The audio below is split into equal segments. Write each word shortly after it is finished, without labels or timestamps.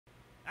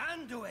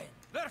Anduin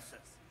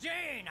versus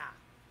Jaina.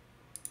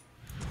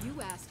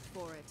 You asked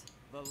for it.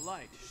 The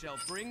light shall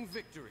bring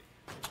victory.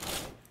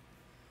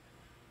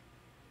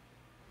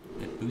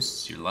 It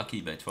boosts your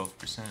lucky by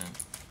 12%.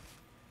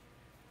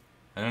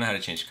 I don't know how to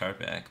change card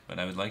back, but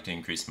I would like to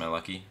increase my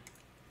lucky.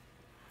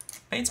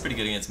 Pain's pretty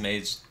good against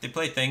mage. They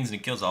play things and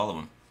it kills all of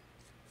them.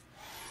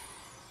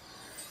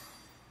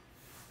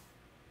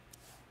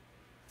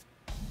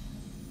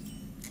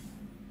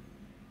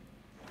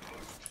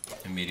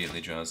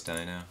 Immediately draws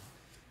Dino.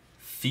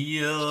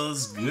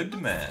 Feels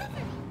good, man.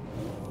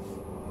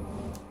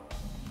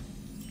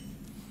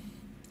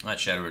 I'm not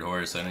Shadowed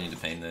Horror, so I don't need to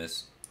pain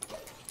this.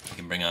 We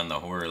can bring on the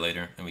horror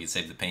later, and we can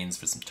save the pains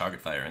for some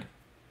target firing.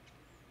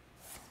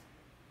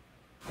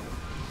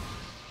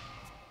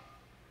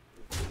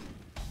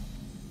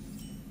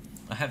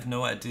 I have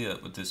no idea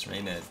what this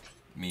Rainhead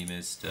meme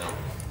is still.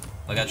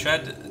 Like I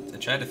tried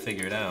to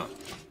figure it out.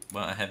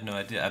 Well, I have no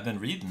idea. I've been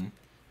reading.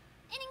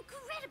 An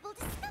incredible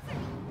discovery.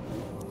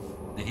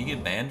 Did he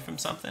get banned from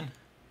something?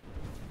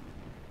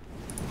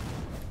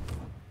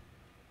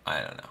 I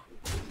don't know.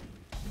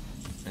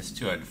 It's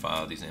too hard to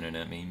follow these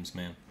internet memes,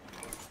 man.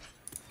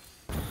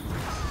 I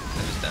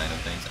just dino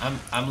things.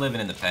 I'm living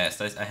in the past.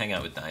 I hang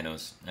out with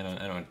dinos. I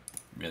don't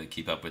really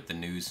keep up with the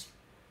news.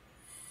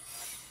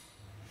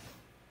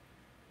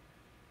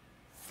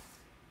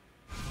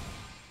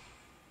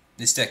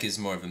 This deck is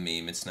more of a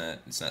meme. It's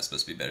not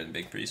supposed to be better than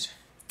Big Priest.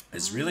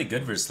 It's really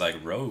good versus like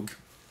Rogue.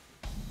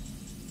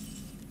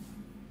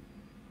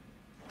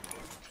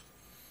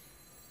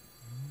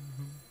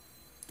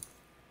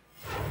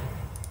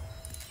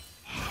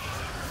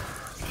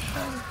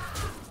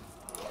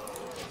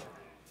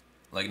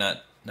 Like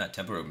not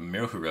Tempo Rogue,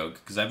 Miracle Rogue,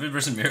 because I've been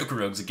versus Miracle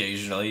Rogues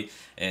occasionally,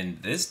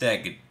 and this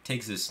deck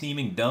takes a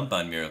steaming dump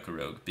on Miracle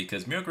Rogue,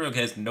 because Miracle Rogue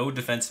has no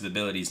defensive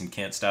abilities and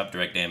can't stop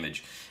direct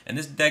damage, and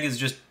this deck is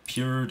just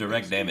pure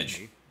direct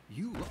damage.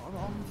 You are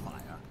on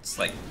fire. It's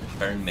like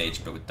Burn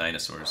Mage, but with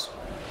dinosaurs.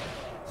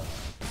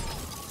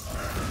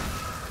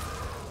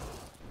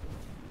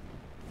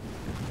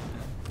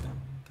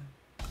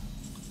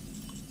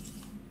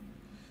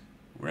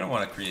 We're gonna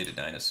want to create a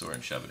dinosaur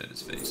and shove it at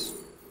his face.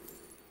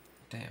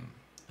 Damn,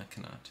 I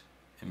cannot.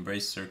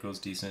 Embrace Circle's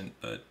decent,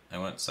 but I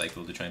want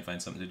Cycle to try and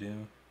find something to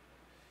do.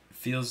 It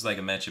feels like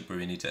a matchup where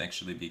we need to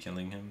actually be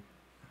killing him.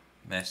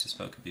 Match the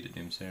spell could beat a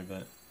Doomsayer,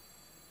 but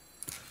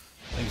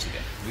I think it's okay.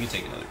 We can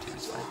take another 2,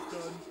 it's fine.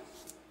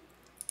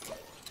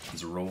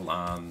 Let's roll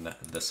on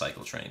the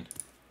Cycle train.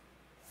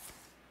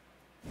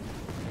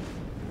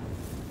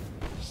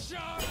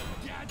 Sharp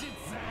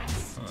gadgets and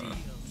steel.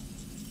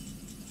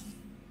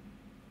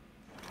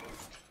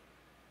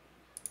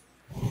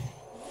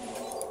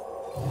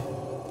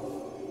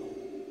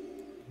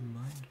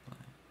 Mind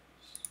Blast.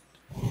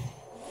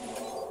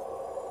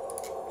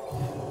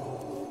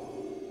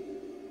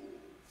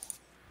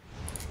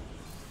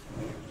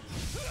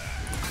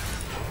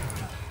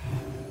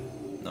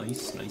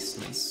 Nice, nice,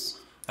 nice.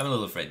 I'm a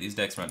little afraid. These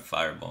decks run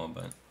Fireball,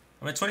 but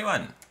I'm at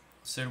 21.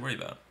 What's there to worry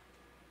about?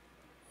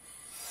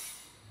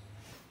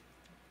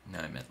 No,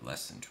 I'm at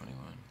less than 21.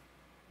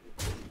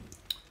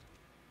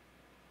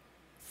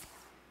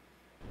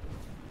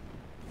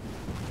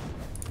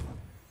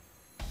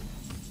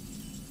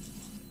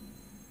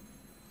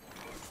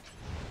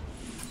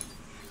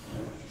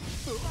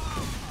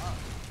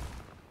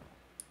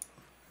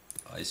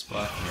 Ice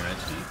block near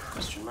entity?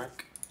 Question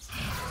mark?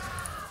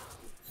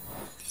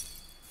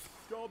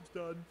 Job's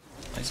done.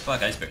 Ice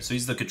block, Ice Bear. So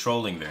he's the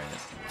controlling variant.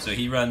 So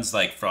he runs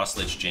like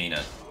Frostlich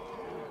Jaina.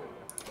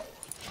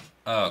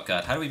 Oh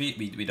god, how do we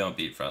beat? We don't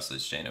beat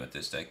Frostlich Jaina with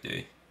this deck, do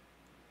we?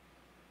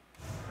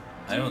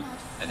 I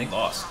think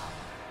lost.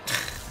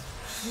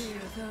 Hear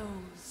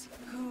those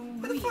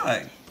who What the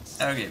fuck?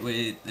 Okay,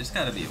 wait, there's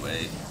gotta be a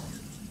way.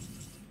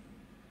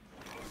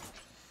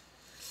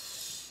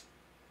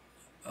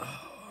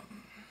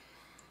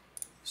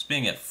 Just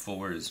being at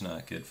 4 is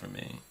not good for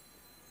me.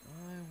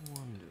 I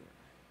wonder.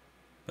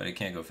 But it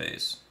can't go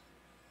face.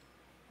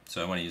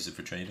 So I want to use it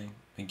for trading.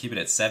 We can keep it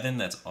at 7,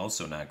 that's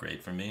also not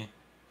great for me.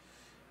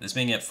 This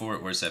being at 4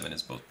 or 7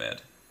 is both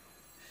bad.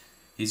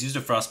 He's used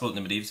a Frostbolt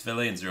in the Medivh's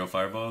Valley and 0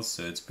 Fireballs,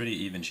 so it's pretty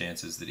even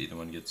chances that either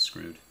one gets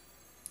screwed.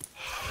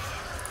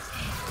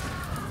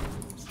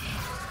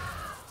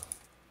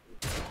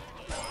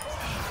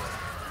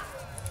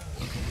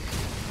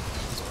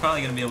 He's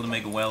probably going to be able to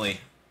make a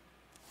Welly.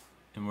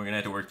 And we're going to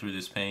have to work through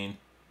this pain.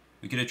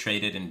 We could have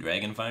traded and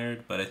Dragon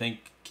Fired, but I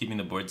think keeping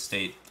the board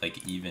state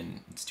like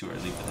even, it's too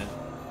early for that.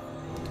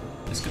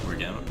 This could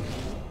work out.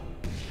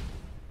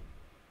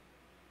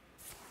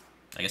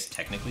 I guess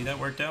technically that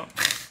worked out.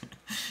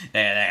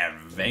 That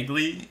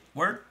vaguely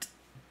worked.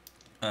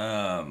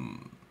 My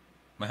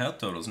health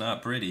total's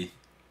not pretty.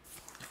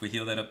 If we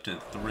heal that up to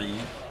 3,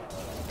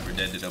 we're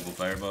dead to double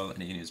Fireball,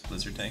 and he can use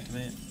Blizzard to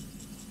activate.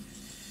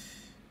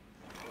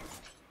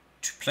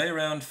 To play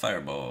around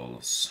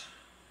Fireballs.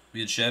 We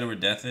had Shadow or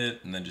Death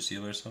it, and then just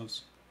heal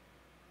ourselves.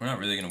 We're not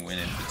really gonna win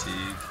in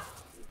Fatigue.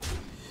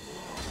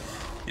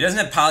 He doesn't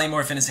have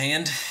Polymorph in his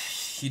hand.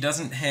 He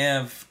doesn't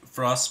have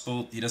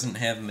Frostbolt. He doesn't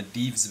have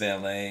Medivh's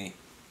Valet.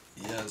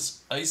 He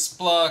has Ice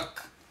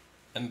Block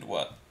and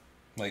what?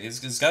 Like,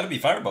 it's got to be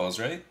Fireballs,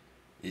 right?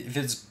 If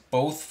it's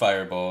both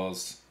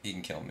Fireballs, he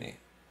can kill me.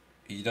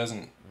 He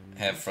doesn't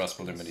have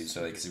Frostbolt or Medivh,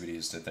 so I can see what he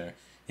used it there.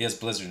 He has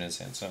Blizzard in his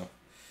hand, so...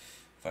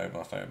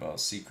 Fireball, Fireball,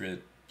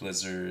 Secret,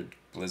 Blizzard,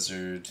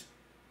 Blizzard...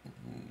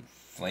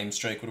 Flame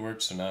Strike would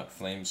work, so not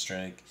Flame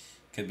Strike.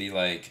 Could be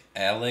like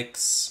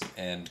Alex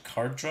and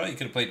Card Draw. You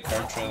could have played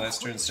Card Draw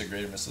last turn instead of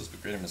Greater Missiles,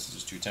 but Greater Missiles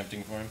is too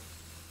tempting for him.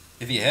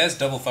 If he has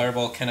double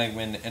Fireball, can I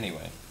win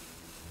anyway?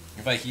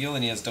 If I heal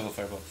and he has double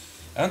Fireball...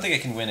 I don't think I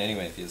can win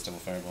anyway if he has double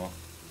Fireball.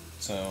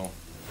 So...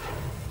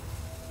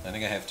 I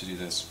think I have to do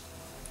this.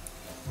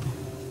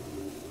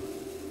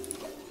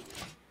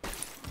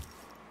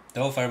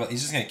 Double Fireball...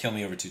 He's just gonna kill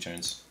me over 2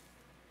 turns.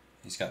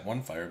 He's got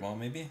 1 Fireball,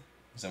 maybe?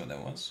 Is that what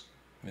that was?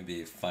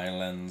 Maybe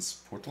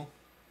Firelands Portal?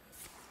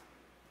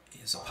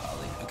 He is a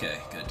poly. Okay,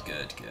 good,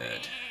 good,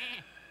 good.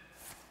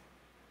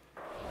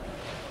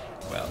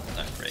 Well,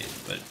 not great,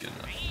 but good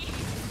enough.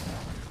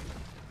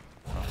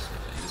 Oh, so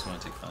you just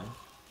want to take 5?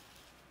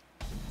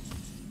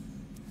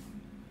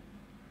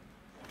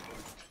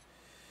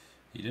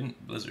 He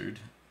didn't Blizzard.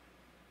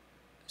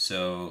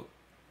 So,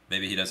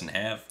 maybe he doesn't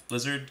have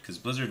Blizzard, because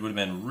Blizzard would have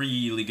been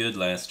really good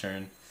last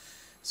turn.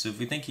 So if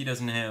we think he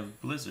doesn't have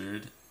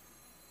Blizzard...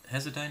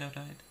 Has a dino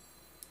died?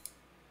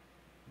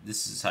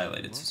 This is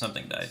highlighted, so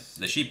something died.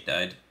 The sheep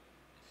died.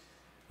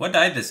 What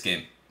died this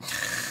game?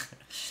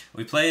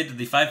 We played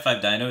the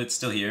 5/5 dino, it's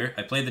still here.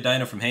 I played the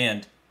dino from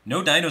hand.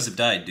 No dinos have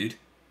died, dude.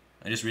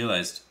 I just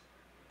realized.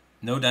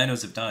 No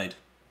dinos have died.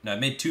 No, I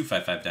made 2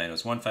 5/5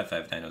 dinos. 1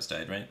 5/5 dinos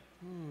died, right?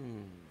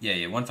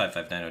 Yeah, 1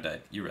 5/5 dino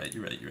died. You're right,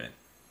 you're right, you're right.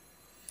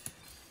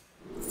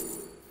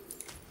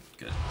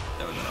 Good.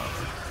 That would have been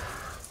awkward.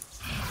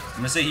 I'm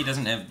gonna say he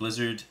doesn't have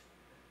Blizzard.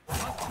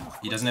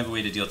 He doesn't have a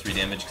way to deal 3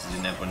 damage because he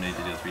didn't have one way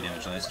to deal 3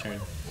 damage last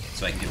turn.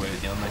 So I can get away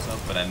with healing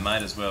myself, but I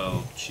might as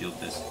well shield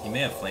this. He may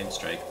have Flame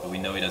Strike, but we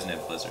know he doesn't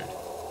have Blizzard.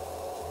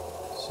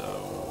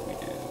 So we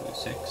do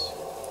 6.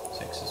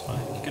 6 is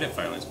fine. He could have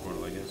Firelands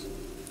Portal, I guess.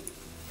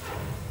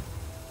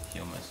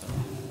 Heal myself.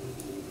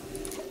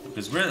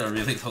 Because we're at a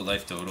really low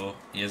life total.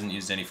 He hasn't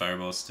used any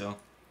Fireballs still.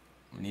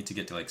 We need to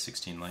get to like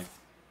 16 life.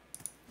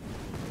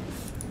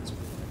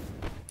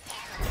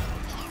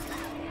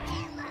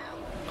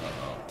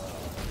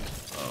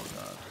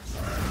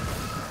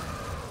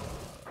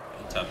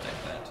 Top deck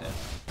that, yeah.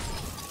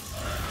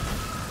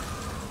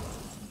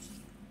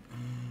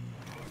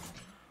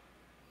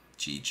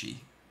 GG.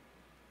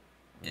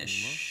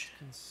 Ish.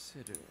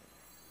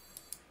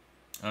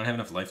 I don't have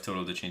enough life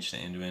total to change to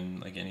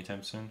Anduin like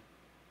anytime soon.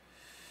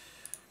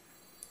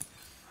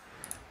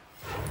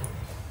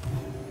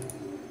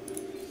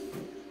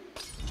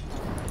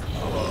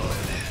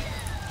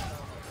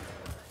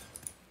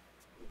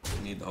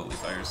 I need the Holy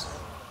Fires.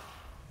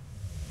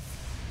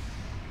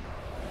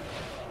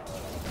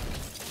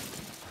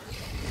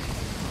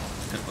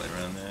 Could play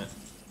around that.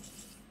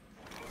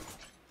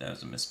 That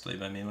was a misplay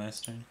by me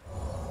last turn.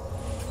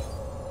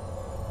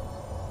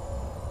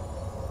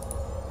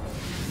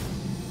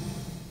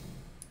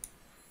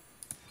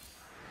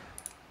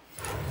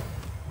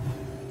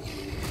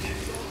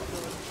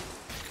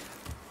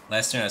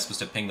 Last turn I was supposed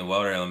to ping the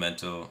Water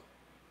Elemental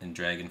in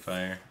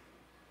Dragonfire.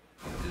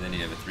 And then you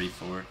have a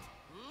 3/4.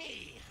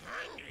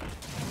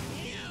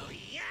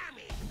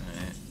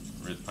 Alright,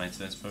 Red Pint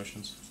Size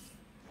Potions.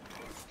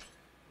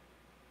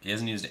 He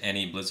hasn't used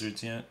any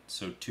Blizzards yet,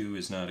 so 2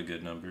 is not a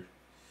good number.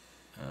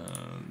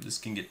 This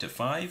can get to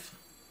 5.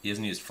 He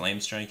hasn't used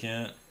Flame Strike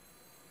yet.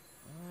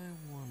 I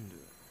wonder.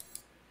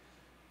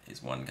 He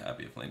has 1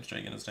 copy of Flame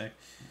Strike in his deck.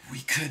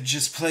 We could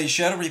just play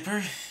Shadow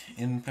Reaper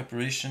in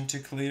preparation to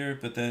clear,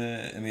 but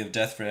and we have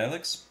Death for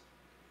Alex.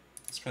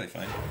 That's probably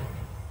fine.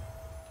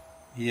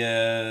 He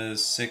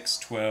has 6,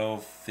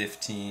 12,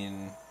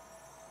 15,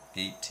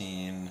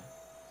 18,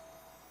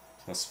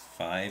 plus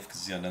 5,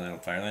 because he's got another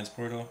Firelands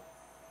Portal.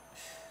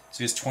 So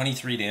he has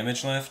 23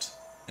 damage left,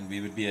 and we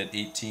would be at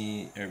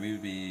 18, or we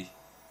would be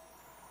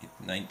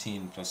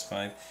 19 plus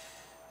 5.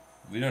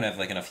 We don't have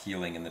like enough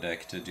healing in the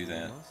deck to do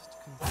that.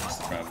 That's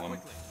the problem.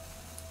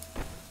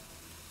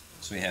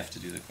 So we have to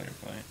do the clear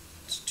play.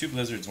 It's 2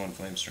 Blizzards, 1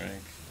 Flame Strike.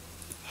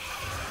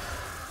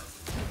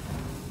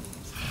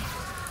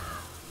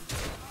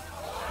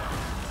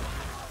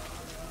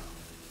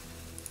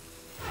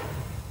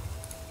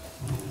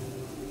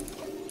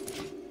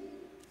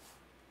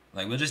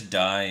 Like, we'll just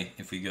die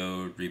if we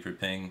go Reaper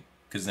Ping,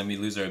 because then we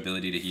lose our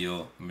ability to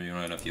heal, and we don't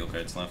have enough heal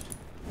cards left.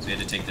 So we had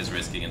to take this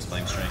risk against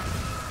Flame Strike.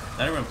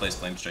 Not everyone plays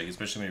Flame Strike,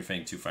 especially when you're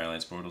fighting 2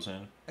 Firelands Portals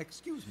in.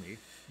 Excuse me,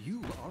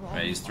 you are on.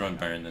 Right, he's throwing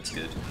Burn, that's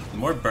good. The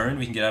more Burn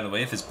we can get out of the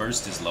way if his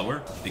burst is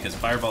lower, because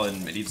Fireball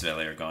and Medivh's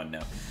Valet are gone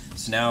now.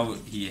 So now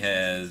he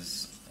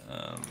has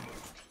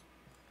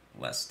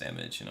less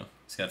damage, you know.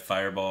 He's got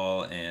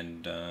Fireball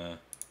and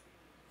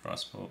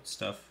Frostbolt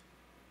stuff.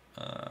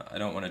 I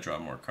don't want to draw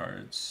more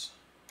cards.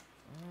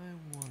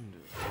 I wonder.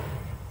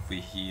 If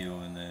we heal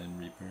and then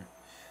Reaper.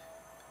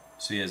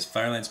 So he has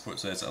Firelands Portal,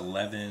 so that's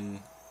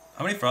 11.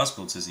 How many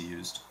Frostbolts has he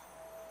used?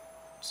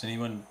 Does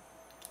anyone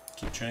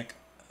keep track?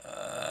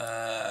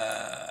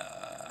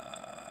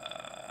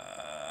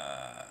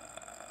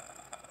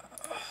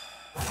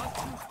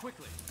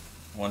 quickly.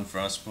 1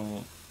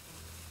 Frostbolt,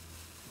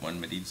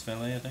 1 Medivh's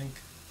Valet, I think.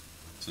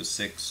 So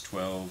 6,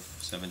 12,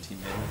 17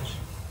 damage.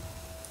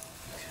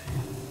 Okay.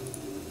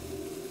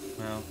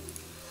 Well,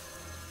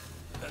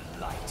 The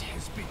light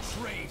has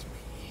betrayed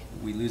me.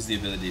 we lose the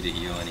ability to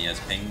heal and he has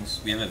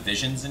pings. We have a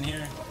Visions in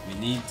here. We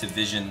need to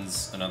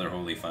Visions another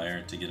Holy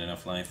Fire to get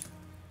enough life.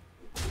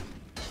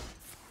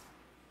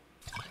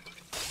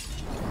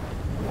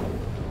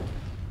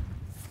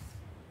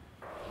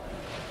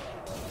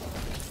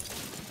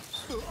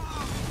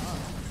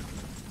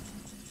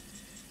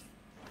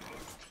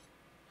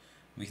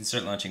 We can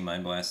start launching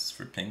Mind Blasts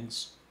for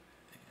pings.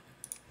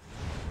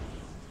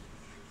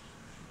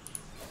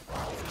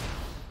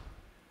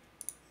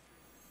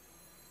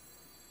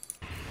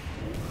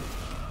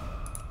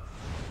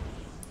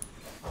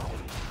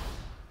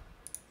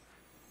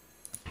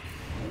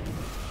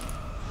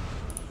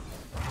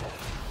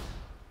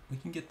 We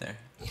can get there.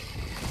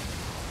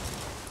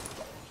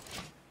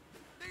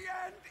 The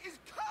end is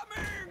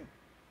coming!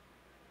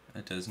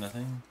 That does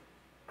nothing.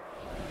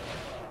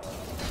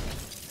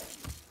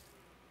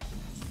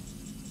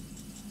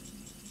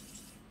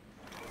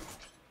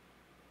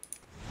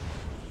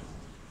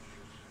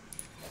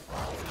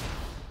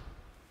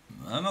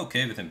 I'm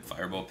okay with him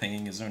Fireball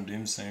pinging his own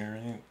Doomsayer,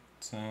 right?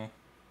 So I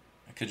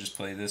could just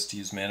play this to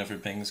use mana for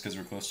pings because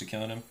we're close to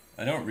killing him.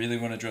 I don't really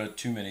want to draw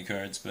too many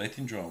cards, but I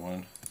can draw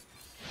 1.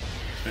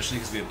 Especially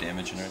because we have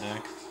damage in our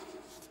deck.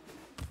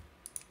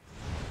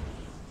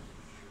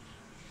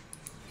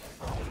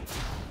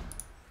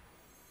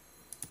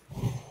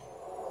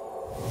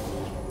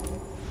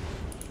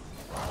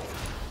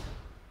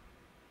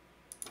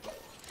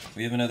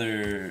 We have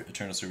another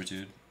Eternal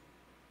Servitude,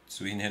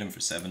 so we can hit him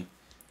for 7.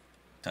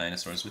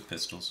 Dinosaurs with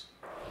pistols.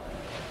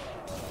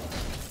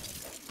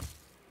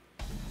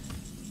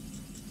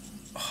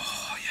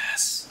 Oh,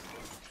 yes!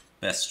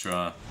 Best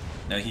draw.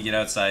 Now he can get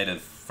outside of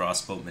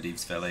Frostbolt,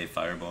 Medivh's Valet,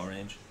 Fireball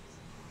range.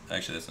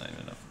 Actually, that's not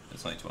even enough.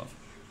 That's only 12.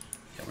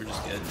 Yeah, we're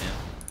just good, man.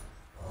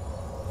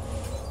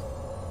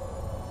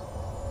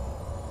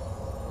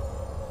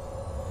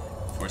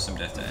 Force some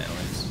death to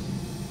Alex.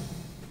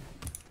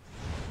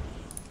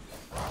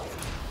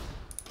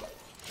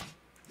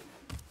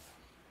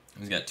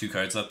 He's got 2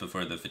 cards left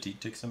before the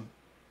Fatigue takes him.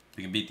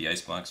 We can beat the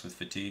Ice Blocks with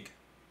Fatigue.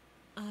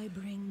 I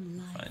bring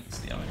life. Finds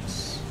the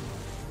Alex.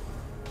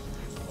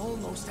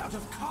 Almost out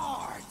of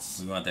cards.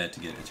 We want that to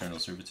get Eternal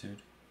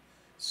Servitude.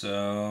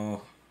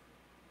 So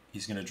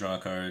he's gonna draw a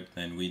card,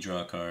 then we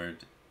draw a card,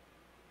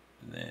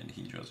 then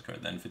he draws a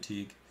card, then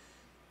Fatigue.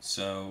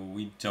 So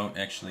we don't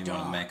actually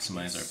want to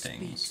maximize our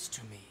pings. Speaks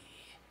to me.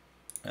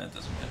 That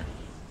doesn't matter.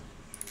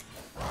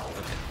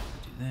 Okay,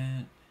 do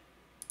that.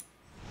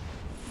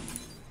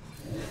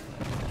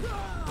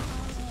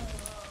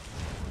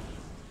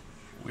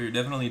 We're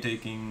definitely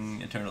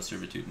taking Eternal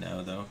Servitude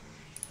now, though.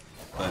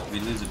 But we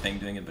lose a ping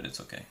doing it, but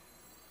it's okay.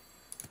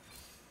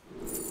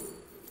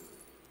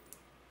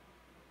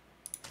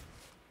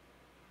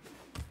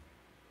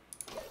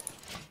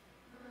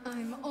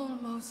 I'm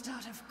almost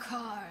out of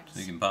cards. So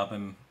you can pop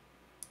him.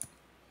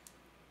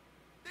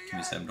 Can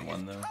we set him to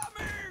 1, though?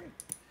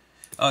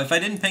 Oh, if I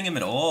didn't ping him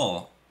at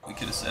all, we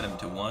could have set him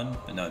to 1.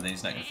 But no, then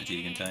he's not going to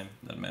fatigue in time.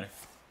 Doesn't matter.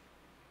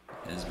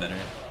 It is better.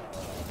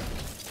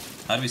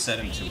 How do we set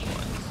him to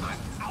 1?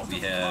 We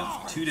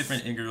have 2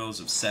 different integrals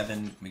of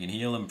 7. We can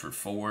heal him for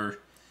 4.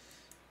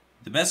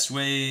 The best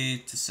way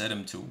to set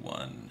him to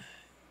 1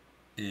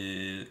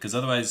 is... because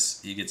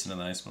otherwise he gets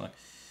another Ice Block.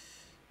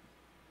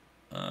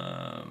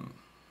 7,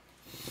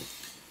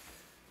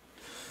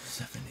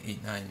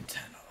 8, 9,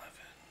 10, 11.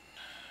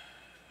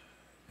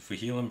 If we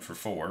heal him for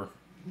 4...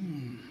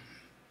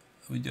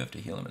 we do have to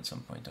heal him at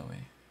some point, don't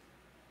we?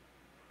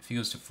 If he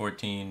goes to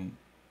 14...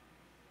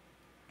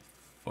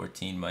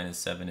 14 minus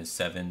 7 is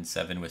 7.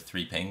 7 with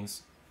 3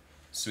 pings.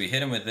 So we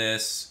hit him with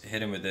this,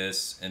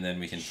 and then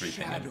we can 3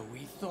 ping him.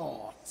 Shadowy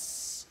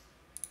thoughts.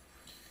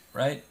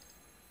 Right?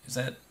 Is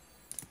that...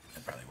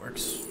 that probably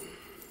works.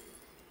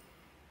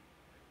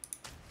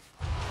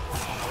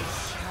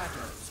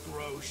 Shadows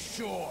grow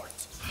short.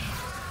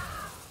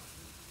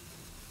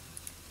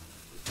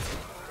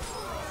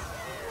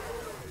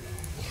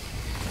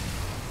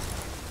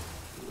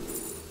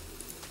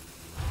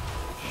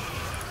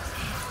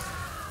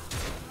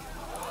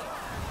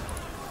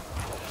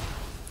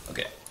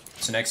 Okay,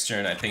 so next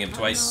turn I ping him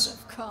twice,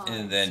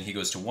 and then he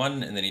goes to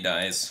 1, and then he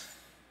dies.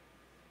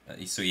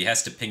 So he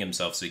has to ping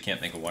himself, so he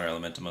can't make a Water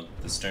Elementum on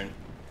this turn.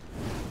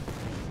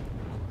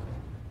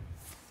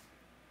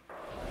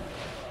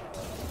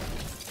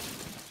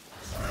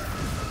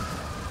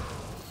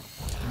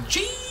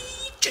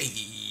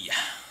 GG!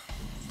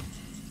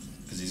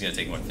 Because he's gonna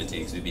take 1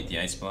 fatigue, so we beat the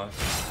Ice Block.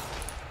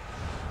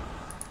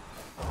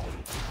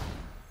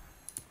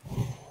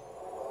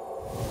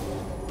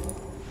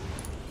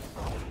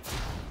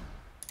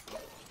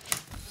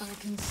 I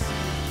can see.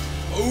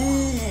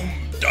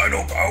 Boom!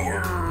 Dino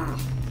power!